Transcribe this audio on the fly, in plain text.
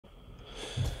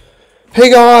Hey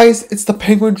guys, it's the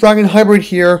Penguin Dragon Hybrid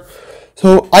here.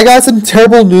 So I got some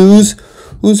terrible news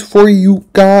for you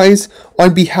guys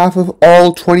on behalf of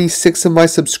all 26 of my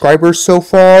subscribers so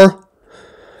far.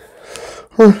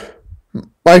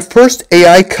 My first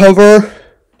AI cover,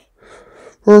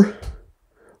 or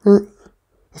the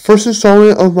first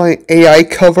installment of my AI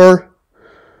cover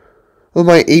of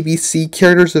my ABC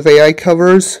characters of AI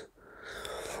covers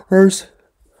has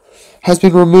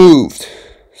been removed.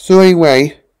 So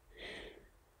anyway.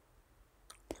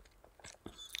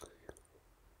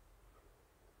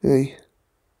 I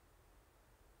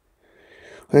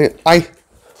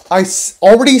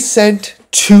already sent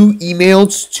 2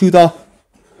 emails to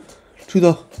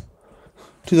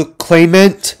the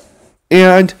claimant,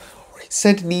 and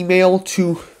sent an email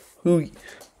to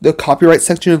the copyright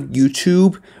section of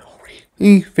YouTube.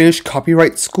 He finished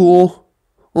copyright school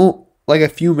like a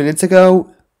few minutes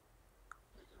ago.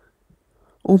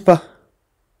 But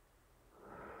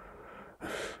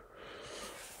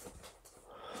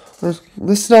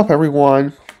listen up,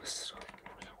 everyone.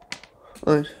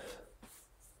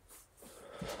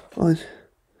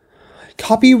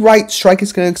 Copyright strike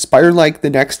is going to expire in like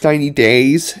the next 90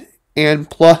 days, and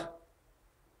plus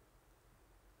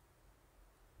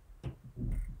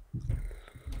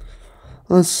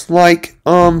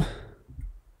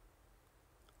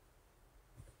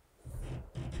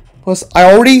I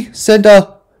already sent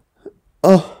a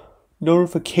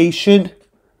notification.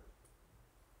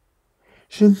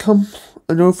 Shouldn't come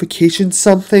a notification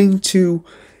something to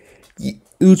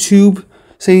YouTube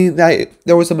saying that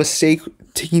there was a mistake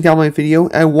taking down my video.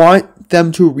 I want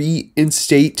them to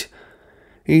reinstate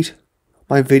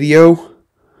my video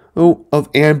of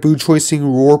Anne Boudreaux sing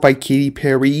Roar by Katy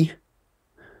Perry.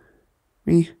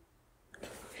 And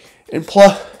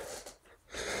plus,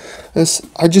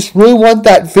 I just really want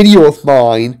that video of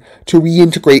mine to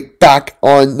reintegrate back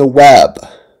on the web.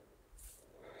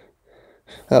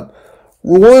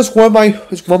 Roar is one of my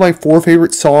 4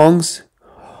 favorite songs,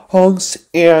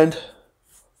 and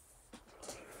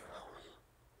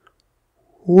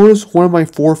Roar is one of my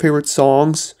 4 favorite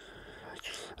songs.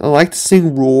 I like to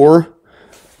sing Roar,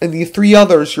 and the 3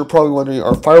 others you're probably wondering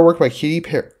are Firework by Katy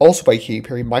Perry, also by Katy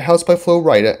Perry, My House by Flo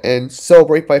Rida, and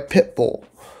Celebrate by Pitbull.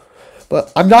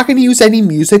 But I'm not going to use any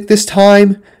music this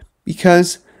time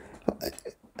because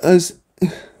I'm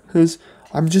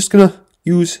just not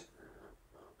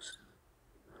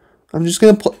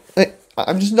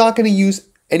going to use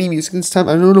any music this time.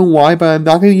 I don't know why, but I'm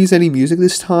not going to use any music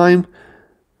this time.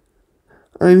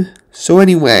 So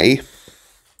anyway.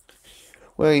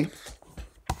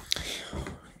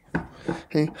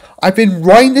 I've been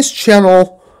running this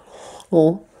channel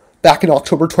back in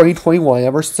October 2021,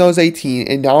 ever since I was 18,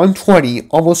 and now I'm 20,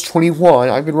 almost 21.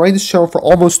 I've been running this channel for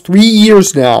almost 3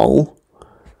 years now.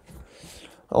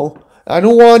 I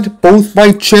don't want both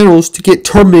my channels to get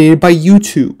terminated by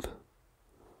YouTube.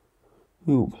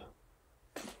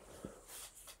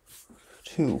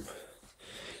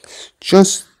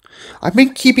 I've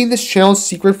been keeping this channel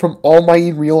secret from all my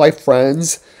real life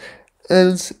friends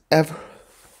and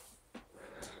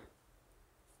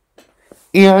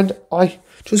I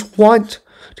just want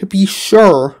to be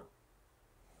sure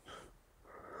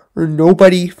or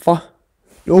nobody is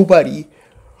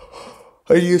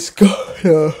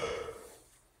gonna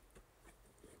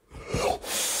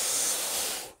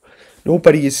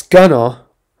nobody is gonna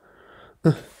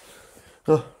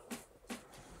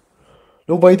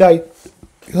nobody that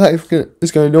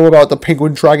is gonna know about the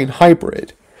Penguin Dragon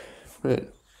Hybrid. Right.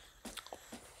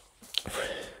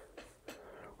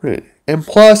 And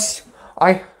plus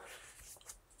I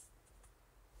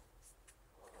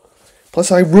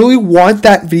really want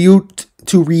that video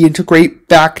to reintegrate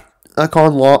back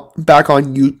on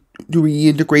you to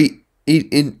reintegrate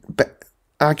it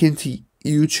back into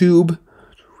YouTube.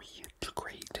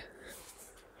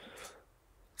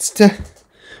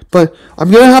 But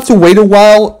I'm gonna have to wait a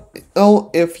while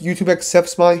if YouTube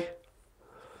accepts my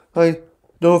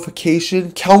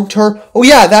notification counter. Oh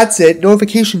yeah, that's it.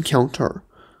 Notification counter.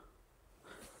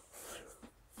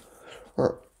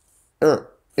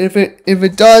 If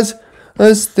it does,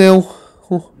 they'll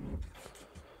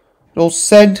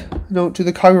send a note to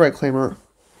the copyright claimer,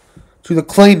 to the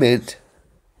claimant,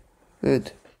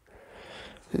 and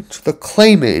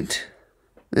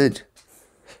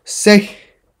say.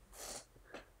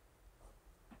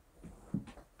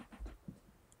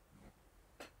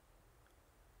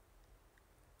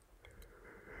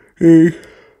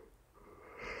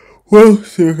 Well, I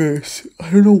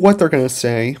don't know what they're gonna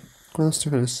say. What else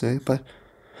they're gonna say? But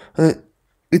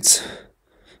it's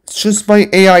just my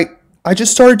AI. I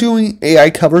just started doing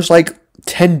AI covers like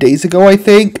 10 days ago, I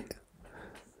think.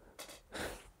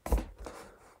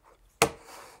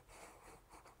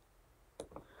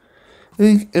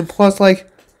 And plus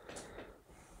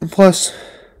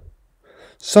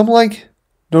some like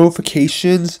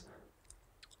notifications,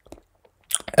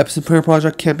 episode planner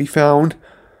project can't be found,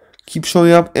 keep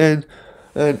showing up, and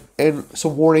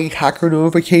some warning hacker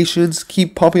notifications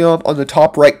keep popping up on the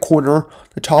top right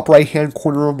hand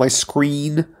corner of my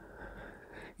screen.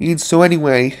 And so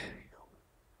anyway,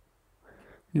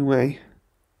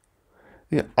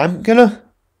 yeah, I'm gonna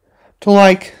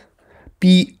to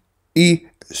be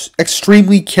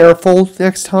extremely careful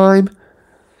next time.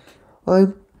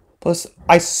 Plus,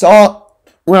 I saw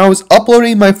when I was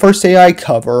uploading my first AI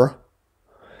cover,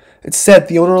 it said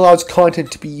the owner allows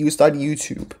content to be used on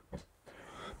YouTube.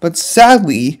 But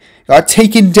sadly, it got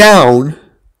taken down.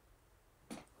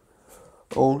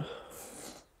 And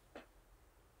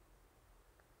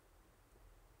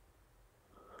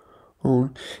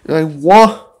I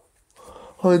want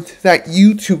that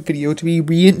YouTube video to be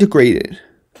reintegrated.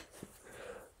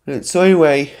 And so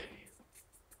anyway,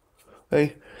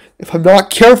 if I'm not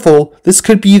careful, this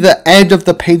could be the end of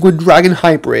the Penguin Dragon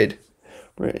hybrid.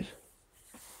 Right.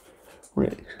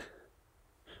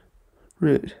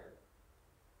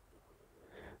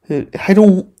 I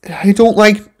don't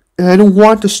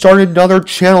want to start another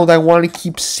channel that I want to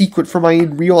keep secret from my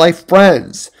real life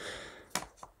friends.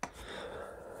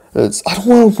 I don't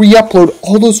want to re-upload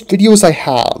all those videos I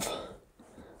have.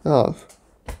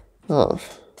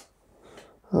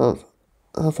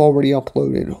 I've already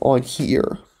uploaded on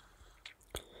here.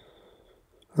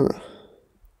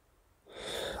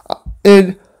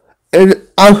 And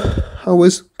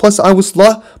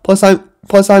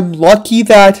I'm lucky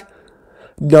that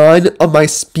none of my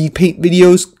speed paint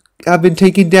videos have been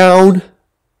taken down.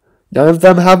 None of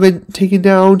them have been taken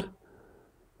down.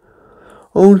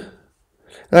 None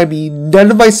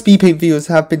of my speed paint videos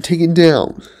have been taken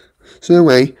down. So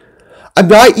anyway, I'm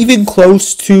not even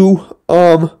close to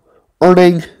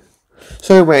earning.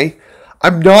 So anyway,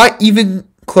 I'm not even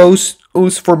close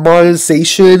for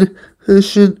monetization.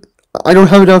 I don't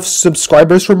have enough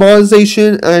subscribers for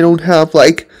monetization. I don't have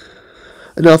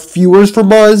enough viewers for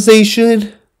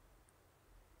monetization.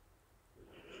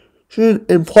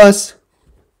 And plus,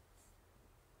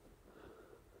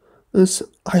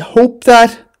 I hope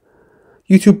that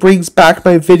YouTube brings back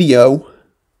my video,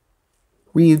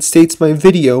 reinstates my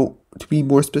video to be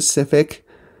more specific,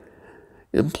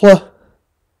 and plus,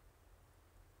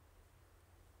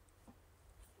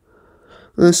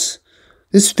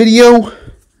 this video,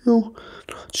 not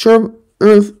sure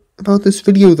about this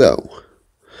video though.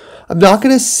 I'm not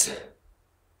gonna.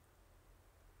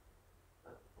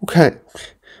 Okay.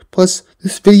 Plus,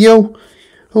 this video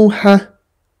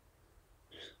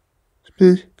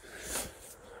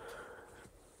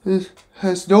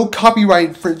has no copyright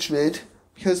infringement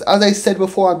because, as I said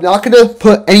before, I'm not gonna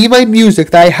put any of my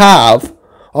music that I have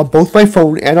on both my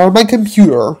phone and on my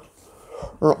computer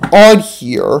or on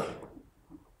here.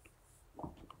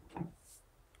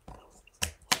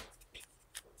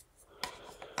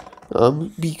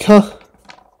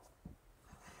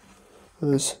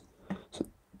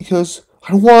 Because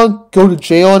I don't want to go to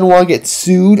jail. I don't want to get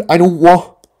sued. I don't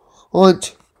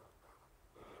want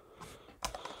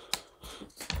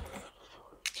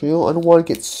jail. I don't want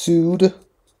to get sued.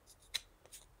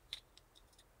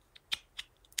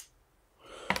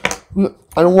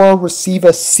 I don't want to receive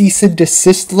a cease and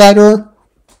desist letter.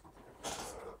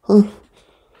 And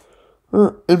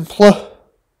plus,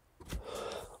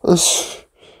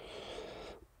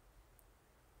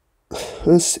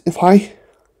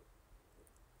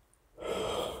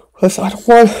 I don't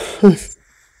want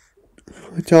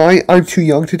to die. I'm too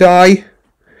young to die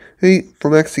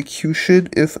from execution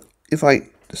if I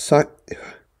decide.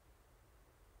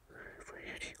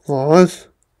 Laws.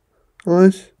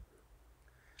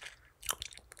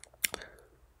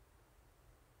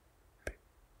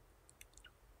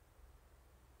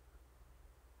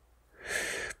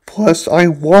 Plus, I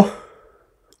want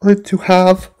to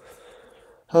have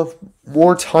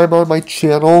more time on my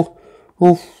channel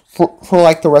for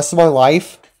the rest of my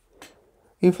life.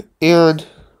 And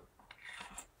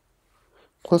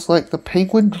plus, the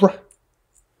Penguin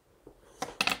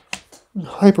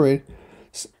hybrid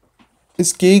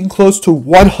is getting close to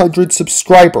 100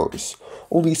 subscribers.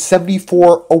 Only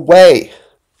 74 away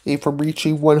from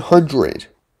reaching 100.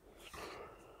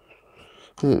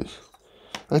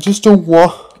 I just don't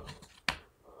want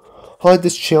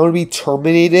this channel to be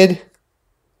terminated.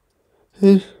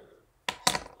 And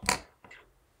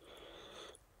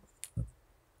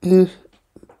it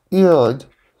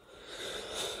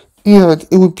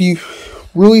would be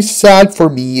really sad for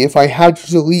me if I had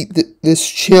to delete this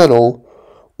channel,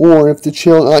 or if the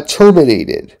channel got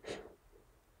terminated.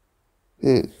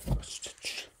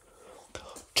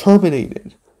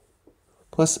 terminated.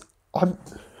 Plus, I'm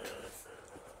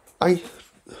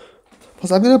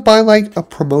gonna buy like a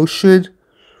promotion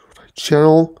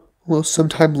channel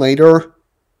sometime later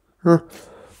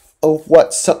of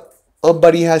what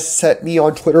somebody has sent me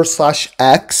on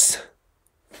Twitter/X.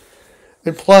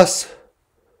 And plus,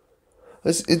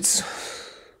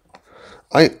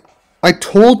 I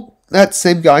told that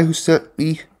same guy who sent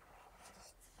me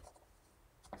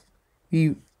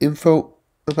info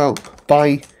about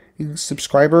buying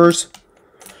subscribers.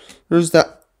 There's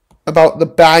that about the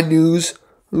bad news,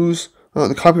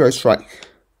 the copyright strike.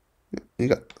 You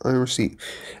got on receipt.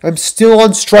 I'm still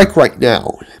on strike right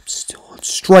now.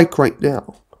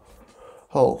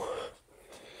 Oh,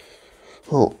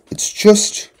 it's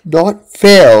just not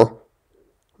fair.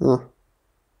 It's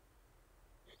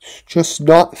just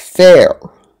not fair.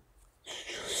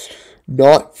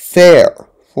 Not fair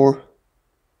for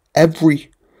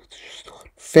every.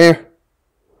 Fair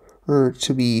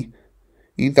to me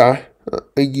that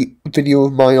a video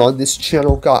of mine on this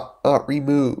channel got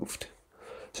removed.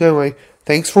 So anyway,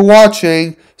 thanks for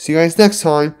watching. See you guys next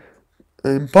time.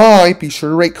 And bye. Be sure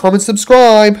to rate, comment,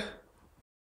 subscribe.